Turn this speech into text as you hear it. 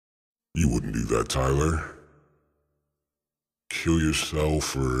You wouldn't do that, Tyler. Kill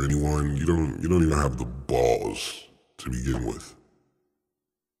yourself or anyone. You don't even have the balls to begin with.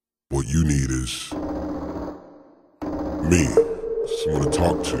 What you need is me, someone to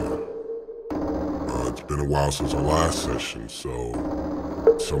talk to. It's been a while since our last session, so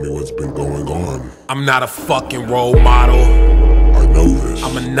tell me what's been going on. I'm not a fucking role model. I know this.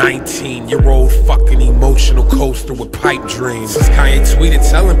 I'm a 19-year-old fucking emotional coaster with pipe dreams. Since Kanye tweeted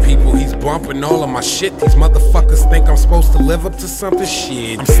telling people he's bumping all of my shit, these motherfuckers think I'm supposed to live up to something.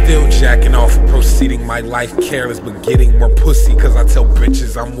 Shit, I'm still jacking off and proceeding my life careless, but getting more pussy cause I tell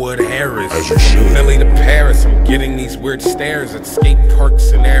bitches I'm Wood Harris. As you should. From Philly to Paris, I'm getting these weird stares at skate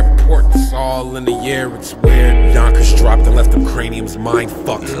parks and airports, all in the air, it's weird. Yonkers dropped and left them craniums mind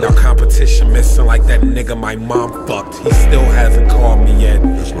fucked. Yeah. Now competition missing like that nigga my mom fucked. He still hasn't called me yet.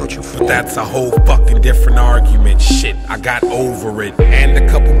 It's not your fault. But that's a whole fucking different argument. Shit, I got over it. And a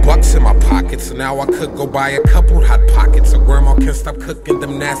couple bucks in my pocket, so now I could go buy a couple hot pockets so grandma can stop cooking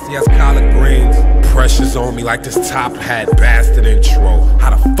them nasty ass collard greens. Pressure's on me like this top hat bastard intro.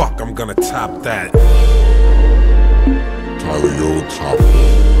 How the fuck I'm gonna top that? Tyler, you'll top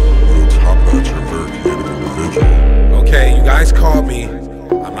that. You're a very creative individual. Okay, you guys called me.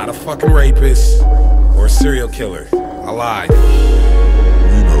 I'm not a fucking rapist or a serial killer. I lied. You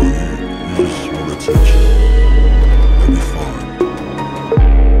know, you just want attention. You'll be fine.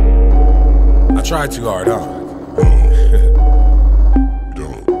 I tried too hard, huh? No.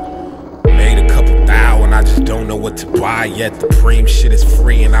 Don't. Made a couple thou and I just don't know what to buy yet. The preem shit is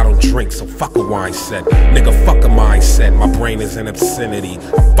free and I don't drink, so fuck a wine set. Nigga, fuck a mindset. My brain is in obscenity.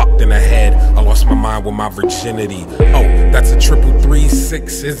 I'm fucked in the head. I lost my mind with my virginity. Oh, that's a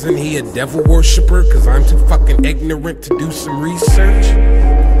 333-6. Isn't he a devil worshiper? Cause I'm too fucking ignorant to do some research.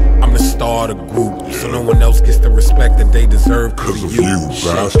 I'm the star of the group, so no one else gets the respect that they deserve. Cause of you,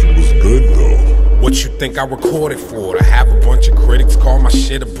 bastard was good though. What you think I recorded for? To have a bunch of critics call my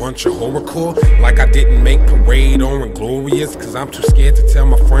shit a bunch of horrorcore? Like I didn't make Parade or Inglorious, cause I'm too scared to tell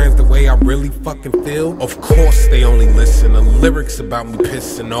my friends the way I really fucking feel? Of course they only listen to lyrics about me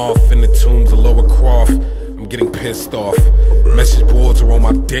pissing off in the tombs of Lower Croft. I'm getting pissed off. Message boards are on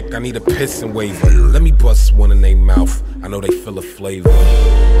my dick, I need a pissing waiver. Let me bust one in their mouth, I know they feel a flavor.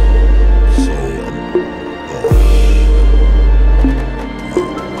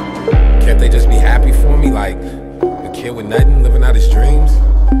 Can't they just be happy for me, like a kid with nothing, living out his dreams?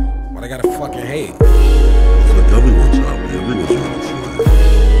 Why they gotta fucking hate? Like everyone's happy, everyone's rooting for you.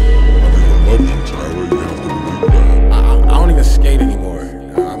 Everyone loves you, Tyler, you have to believe that. I don't even skate anymore.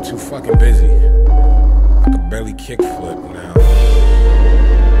 I'm too fucking busy. I could barely kickflip now.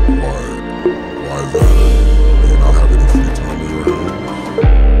 Why is that? Do you not have any free time in your hands?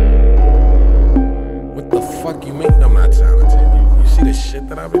 What the fuck you mean I'm not talented? You see the shit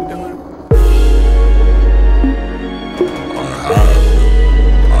that I've been doing?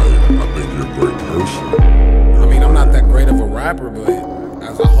 I think you're a great person. I mean, I'm not that great of a rapper, but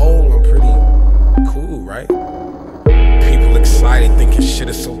as a whole, I'm pretty cool, right? People excited, thinking shit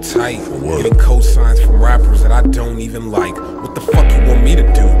is so tight. Getting cosigns from rappers that I don't even like. What the fuck you want me to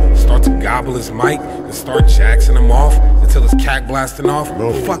do? Start to gobble his mic and start jacksing him off until his cat blasting off?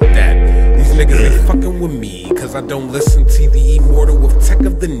 No. Fuck that. These niggas ain't fucking with me, cause I don't listen to the immortal with Tech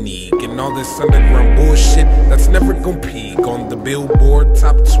of the Neek and all this underground bullshit that's never gon' peak on the Billboard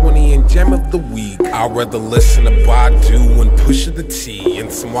Top 20 and Gem of the Week. I'd rather listen to Badu and Pusha the T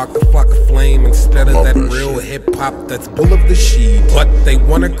and some Waka Flocka Flame instead of that real hip-hop that's bull of the sheep. But they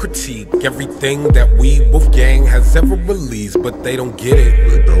wanna critique everything that we Wolfgang has ever released, but they don't get it.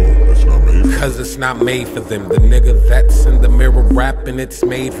 They don't, it's not made for them. Cause it's not made for them. The nigga that's in the mirror rapping, it's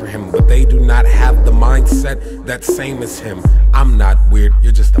made for him, but they do not have the mindset that's same as him. I'm not weird,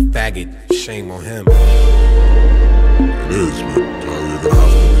 you're just a faggot. Shame on him. It is, but Tyler, you're gonna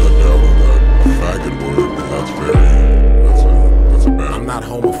have to cut down on that faggot word. That's a bad. I'm not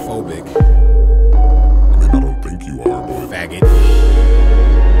homophobic. I mean, I don't think you are, but Faggot.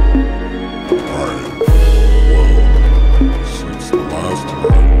 alright. Well, since the last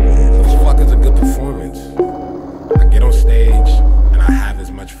time This fuck is a good performance. I get on stage and I have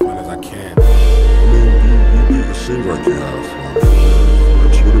as much fun as I can. it seems like you have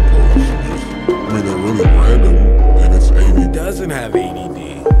your Twitter posts are just, I mean, they're really random, and it's Who ADD. doesn't have ADD?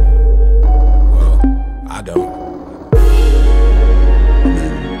 Well, I don't. I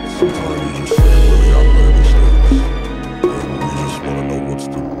mean, sometimes you just say really outlandish things, and we just want to know what's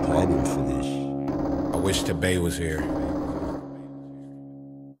the problem for this. I wish Tabay was here.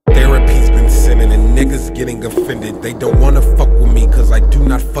 Therapy's been sinning listening and niggas getting offended. They don't wanna fuck with me cause I do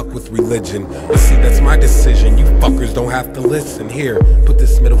not fuck with religion. But see, that's my decision, you fuckers don't have to listen. Here, put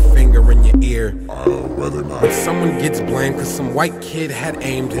this middle finger in your ear. Rather not. When someone gets blamed cause some white kid had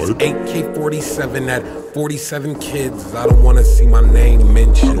aimed his AK-47 at 47 kids, I don't wanna see my name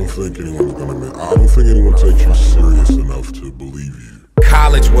mentioned. I don't think anyone takes you serious enough to believe you.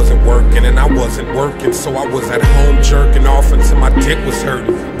 College wasn't working and I wasn't working, so I was at home jerking off until my dick was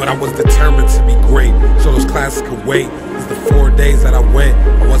hurting. But I was determined to be great, so those classes could wait. Cause the 4 days that I went,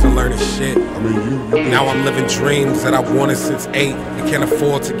 I wasn't learning shit. I mean, now I'm living dreams that I've wanted since 8. I can't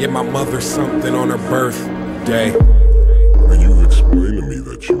afford to get my mother something on her birthday. I mean, you've explained to me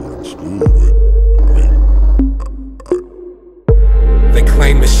that you were in school, but they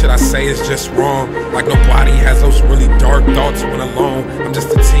claim the shit I say is just wrong, like nobody has those really dark thoughts when alone. I'm just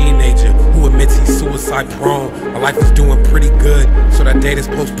a teenager who admits he's suicide prone. My life is doing pretty good, so that date is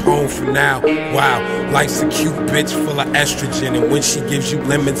postponed for now. Wow, life's a cute bitch full of estrogen, and when she gives you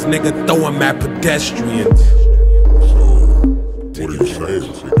lemons, nigga, throw 'em at pedestrians. So, what are you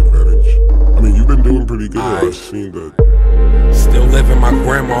saying? Take advantage? I mean, you've been doing pretty good. I've seen that. Still live in my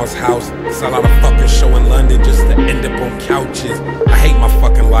grandma's house, sell out a fucking show in London just to end up on couches. I hate my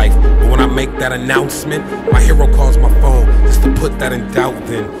fucking life, but when I make that announcement, my hero calls my phone just to put that in doubt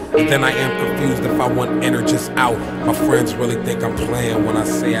then. And then I am confused if I want in or just out. My friends really think I'm playing when I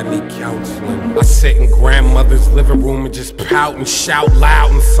say I need counseling. I sit in grandmother's living room and just pout and shout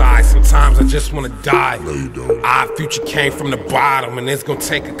loud inside. Sometimes I just wanna die. No, you don't. Our future came from the bottom, and it's gonna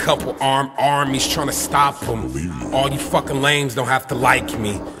take a couple armed armies trying to stop them. All you fucking lames don't have to like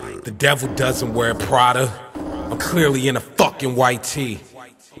me. The devil doesn't wear Prada. I'm clearly in a fucking white tee.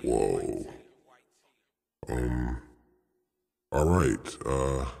 Whoa. Alright,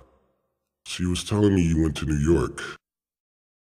 she was telling me you went to New York.